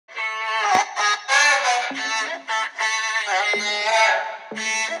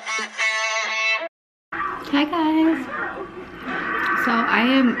Hi guys. So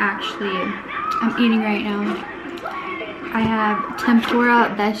I'm eating right now. I have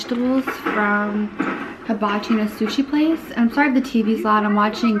tempura vegetables from Hibachi, a sushi place. I'm sorry if the TV's loud. I'm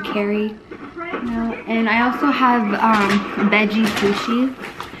watching Carrie now. And I also have veggie sushi.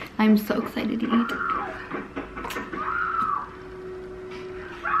 I'm so excited to eat.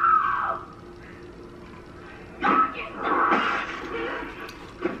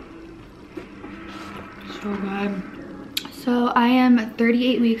 So good. So I am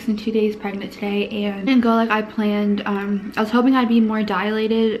 38 weeks and 2 days pregnant today, and didn't go like I planned. I was hoping I'd be more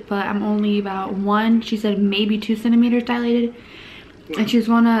dilated, but I'm only about she said maybe 2 centimeters dilated, and she was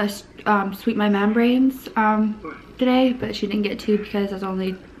gonna sweep my membranes today, but she didn't get to because I was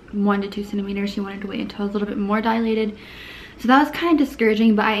only 1 to 2 centimeters. She wanted to wait until I was a little bit more dilated, so that was kind of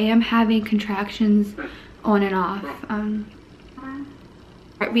discouraging. But I am having contractions on and off.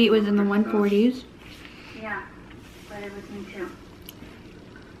 Heartbeat was in the 140s. Yeah, but it was me too.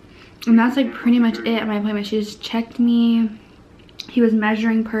 And that's like pretty much it at my appointment. She just checked me. He was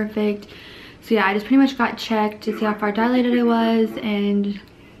measuring perfect. So yeah, I just pretty much got checked to see how far dilated I was, and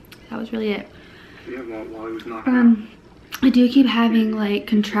that was really it. I do keep having like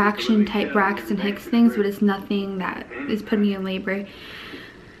contraction type Braxton Hicks things, but it's nothing that is putting me in labor.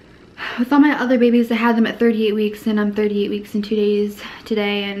 With all my other babies, I had them at 38 weeks, and I'm 38 weeks and 2 days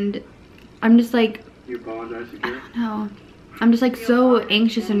today, and I'm just like, I don't know. I'm just like so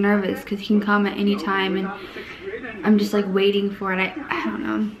anxious and nervous because he can come at any time, and I'm just like waiting for it. I don't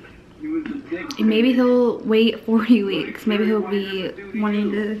know. And maybe he'll wait 40 weeks. Maybe he'll be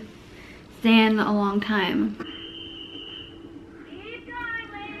wanting to stand a long time. Keep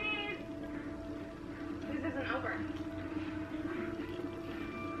going, ladies. This isn't over.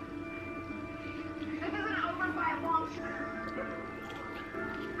 This isn't over by a long shot.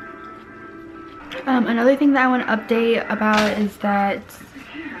 Another thing that I want to update about is that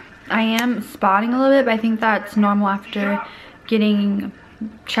I am spotting a little bit, but I think that's normal after getting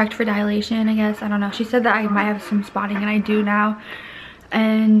checked for dilation, I guess. I don't know. She said that I might have some spotting, and I do now.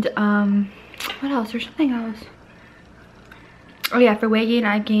 And what else? There's something else. Oh yeah, for weight gain,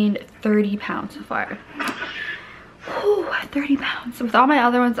 I've gained 30 pounds so far. Whew, 30 pounds. With all my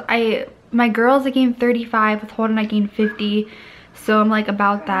other ones, my girls, I gained 35. With Holden, I gained 50. So I'm like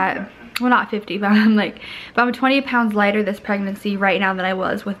about that. Well, not 50, but I'm like about 20 pounds lighter this pregnancy right now than I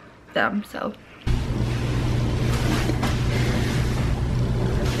was with them. So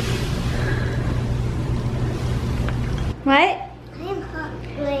what? I'm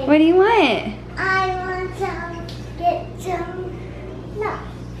hungry. What do you want? I want to get some nuts.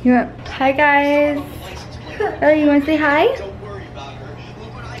 You want? Hi guys. Oh, you want to say hi?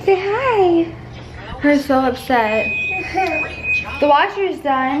 Say hi. Her so upset. The washer's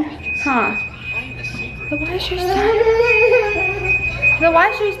done. Huh. The washer's done. The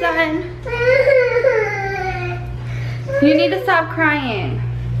washer's done. You need to stop crying.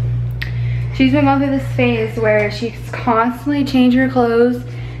 She's been going through this phase where she's constantly changing her clothes,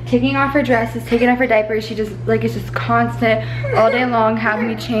 taking off her dresses, taking off her diapers. She just, like, it's just constant all day long having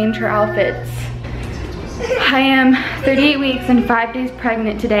me change her outfits. I am 38 weeks and 5 days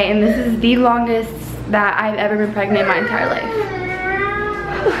pregnant today, and this is the longest that I've ever been pregnant in my entire life.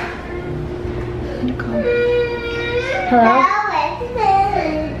 Hello?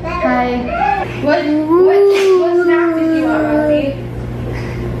 Hi. What snack did you want, Rosie?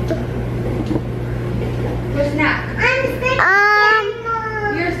 What snack? I'm sick again.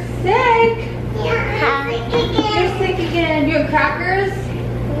 You're sick? Yeah, I'm sick again. You're sick again. You want crackers?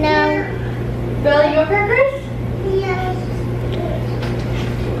 No. Billy, you want crackers? Yes.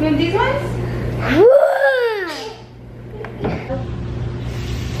 You want these ones?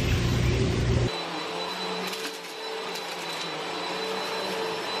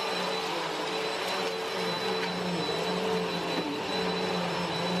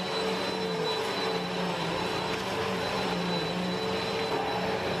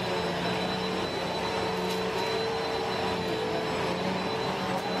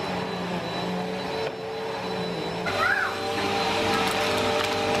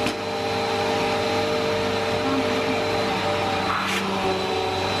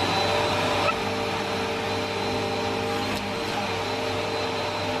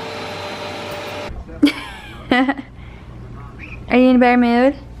 Are you in a better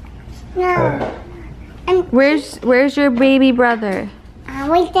mood? No. Where's your baby brother?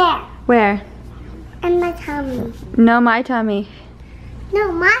 Right there. Where? In my tummy. No, my tummy.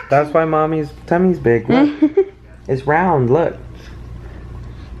 No, my That's why mommy's tummy's big. Look. It's round, look.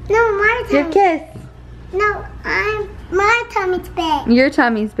 No, my tummy. Your kiss. No, my tummy's big. Your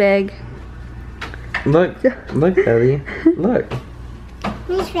tummy's big. Look, look, Belly. Look.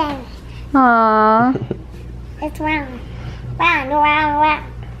 It's round. Aww. It's round. Round, round,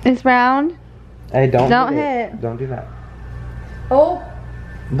 round. It's round. Hey, don't Don't hit. hit. Don't do that. Oh.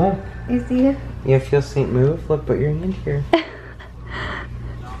 Look. You see it? You feel Saint move? Look, put your hand here.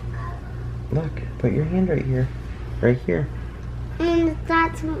 Look, put your hand right here. Right here. And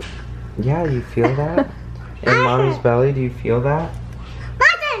that's Yeah, you feel that? In Mommy's belly, do you feel that? my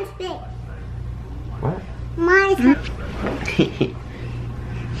turn's big. What? My turn.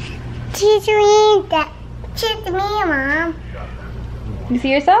 Teach me that. Teach me, Mom. You see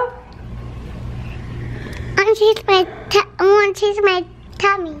yourself? I want to teach my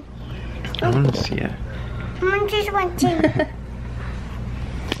tummy. I want to see it. I want to teach my tummy.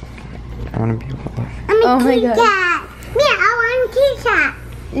 I want to be able to look. I'm a Oh my kitty God. cat. Meow, I'm a kitty cat.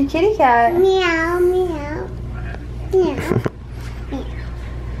 You're a kitty cat. Meow, meow. Meow.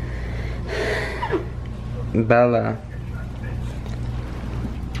 Bella.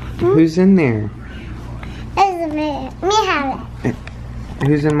 Who's in there? It's me. Meow.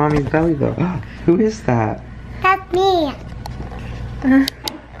 Who's in Mommy's belly though? Who is that? That's me.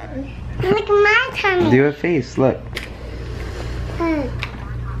 Look at my tummy. Do a face, look.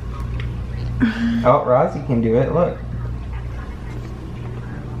 Oh, Rosie can do it, look.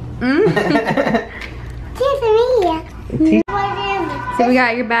 Teach me. So we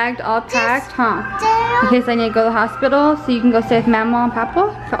got your bag all packed, huh? In case I need to go to the hospital, so you can go stay with Mama and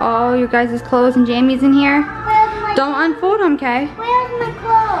Papa for all your guys' clothes and jammies in here. Don't unfold them, okay? Where's my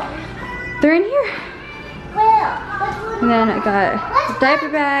clothes? They're in here. Where? And then I got the diaper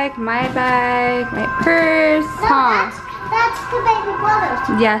bag, my purse, huh? That's the baby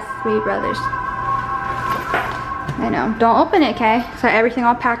brothers. Yes, baby brothers. I know. Don't open it, okay? So everything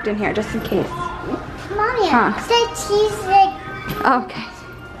all packed in here, just in case. Mommy, Huh. say cheese like Okay.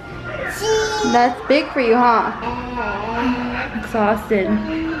 cheese. That's big for you, huh? Exhausted.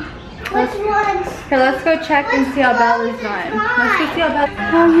 Which ones? Here, let's go check and see how Bella's doing. Let's go see how Bella.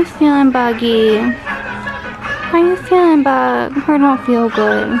 How are you feeling, Buggy? How are you feeling, Bug? Her don't feel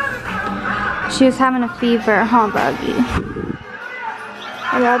good. She was having a fever, huh, Buggy?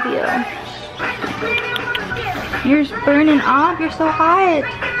 I love you. You're burning up. You're so hot.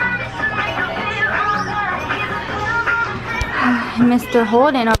 Mr.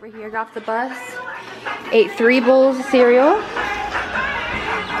 Holden over here got off the bus. Ate 3 bowls of cereal.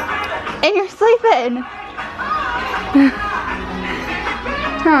 And you're sleeping.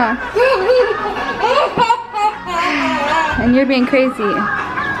 Huh. And you're being crazy.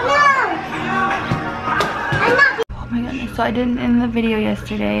 Oh my goodness, so I didn't end the video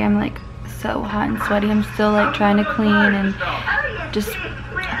yesterday. I'm like so hot and sweaty. I'm still like trying to clean and just, I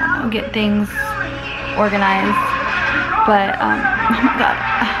don't know, get things organized. But, oh my God.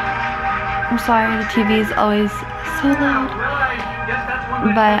 I'm sorry, the TV is always so loud.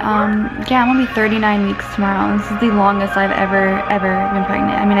 But, yeah, I'm gonna be 39 weeks tomorrow. This is the longest I've ever been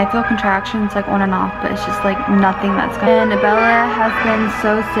pregnant. I mean, I feel contractions like on and off, but it's just like nothing that's going. And Bella has been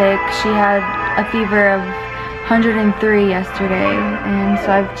so sick. She had a fever of 103 yesterday, and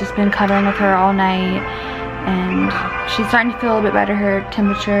so I've just been cuddling with her all night. And she's starting to feel a little bit better. Her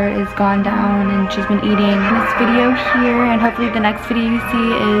temperature is gone down, and she's been eating. This video here, and hopefully the next video you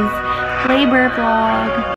see is labor vlog.